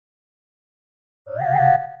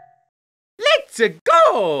Let's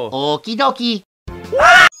go! Okie dokie.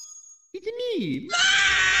 It's me!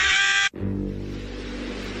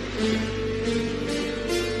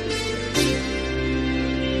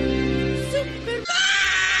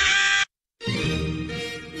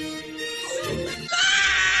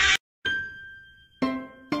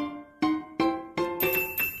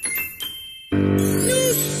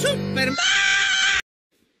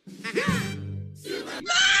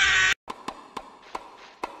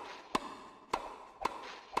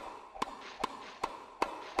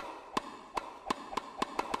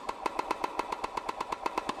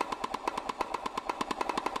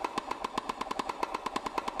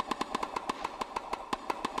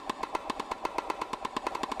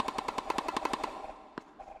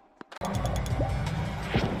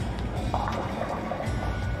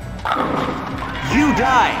 You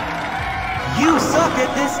died! You suck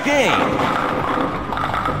at this game!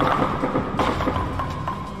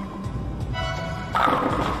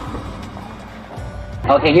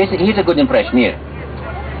 Okay, here's a good impression here.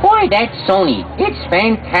 Boy, that Sony, it's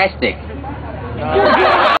fantastic.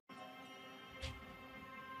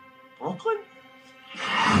 Brooklyn?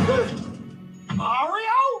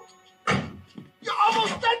 Mario? You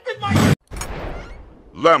almost dented my...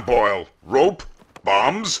 Lamp oil, rope,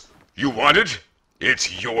 bombs? You want it?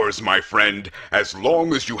 It's yours, my friend, as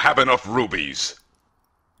long as you have enough rubies.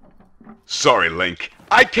 Sorry, Link.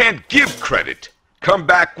 I can't give credit. Come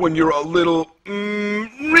back when you're a little,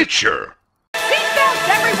 richer. Seatbelts,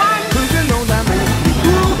 everyone!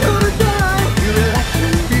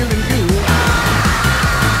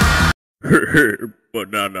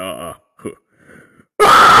 Banana.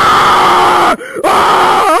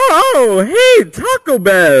 Oh, hey, Taco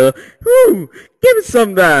Bell. Ooh, give me some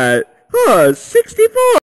of that.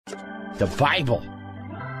 64. The Bible.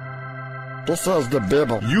 This is the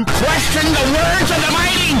Bible. You question the words of the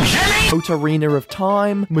mighty Jimmy? Otarina of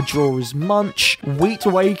Time, Majora's Munch, Wheat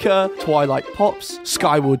Waker, Twilight Pops,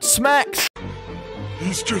 Skyward Smacks.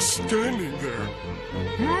 He's just standing there,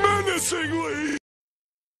 menacingly.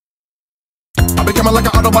 I be coming like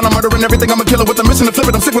an Autobahn, I'm murdering everything. I'm a killer with a mission to flip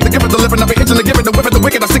it. I'm sick with the giver, delivering. I be itching to give it, the whip it, the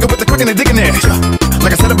wicked. I stick it with the quick and the digging it.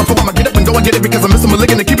 Like I said it before, I'ma get up and go and get it because I'm missing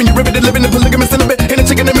malignant, keeping you riveted, living in polygamous in a bit. In a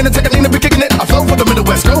chicken, a minute, taking in a be kicking it. I flow for the Middle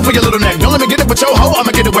West, go for your little neck. Don't let me get it with your hoe, I'ma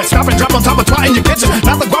get it wet. Stop and drop on top of twat in your kitchen.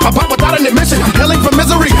 Not the guap, I pop without an admission. Hailing from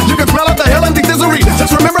misery, you can smell out the hell and the misery.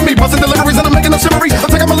 Just remember me, busting deliveries and I'm making them shivery. I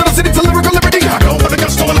think I'm a little city to lyrical liberty. I go for the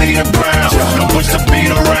gusto and lead it ground. No push to beat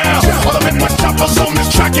around. All the midwest choppers on this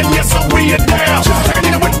track and yes, I'll we it down. Like I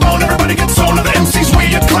need it with bone, everybody gets on to the MCs, we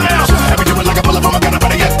a clown. Every do it like a bullet from a gun,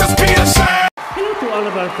 better get this Peter sound. Hello to all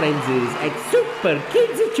of our friends at Super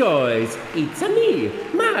Kids Choice. It's me,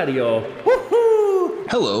 Mario. Woohoo!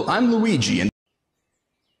 Hello, I'm Luigi, and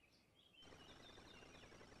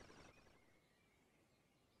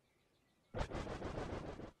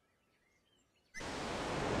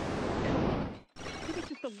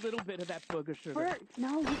just a little bit of that booger sugar. Bert,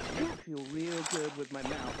 no, you can't. I feel real good with my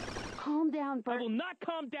mouth. Calm down, Bert. I will not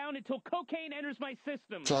calm down until cocaine enters my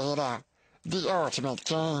system. Data, the ultimate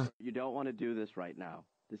game. You don't want to do this right now.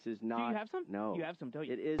 This is not. Do you have some? No. You have some, don't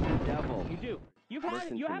you? It is the devil. You do. You've had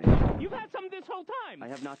Listen it. You to have me. some. You've had some this whole time. I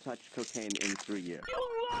have not touched cocaine in 3 years.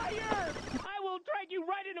 You liar! I will drag you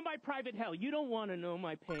right into my private hell. You don't want to know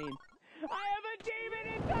my pain. I have a demon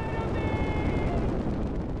inside of me!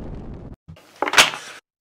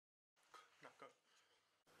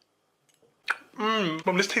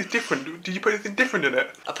 Mum, this tastes different. Did you put anything different in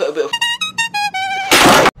it? I put a bit of...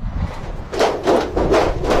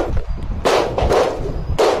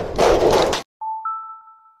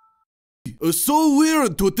 So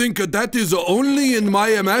weird to think that is only in my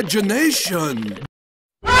imagination.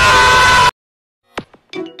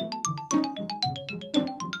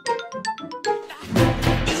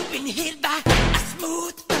 You've been hit by a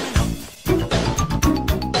smooth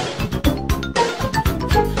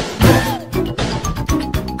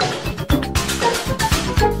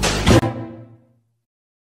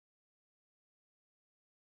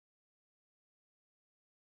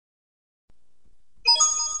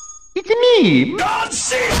It's me! God,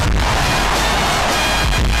 shit!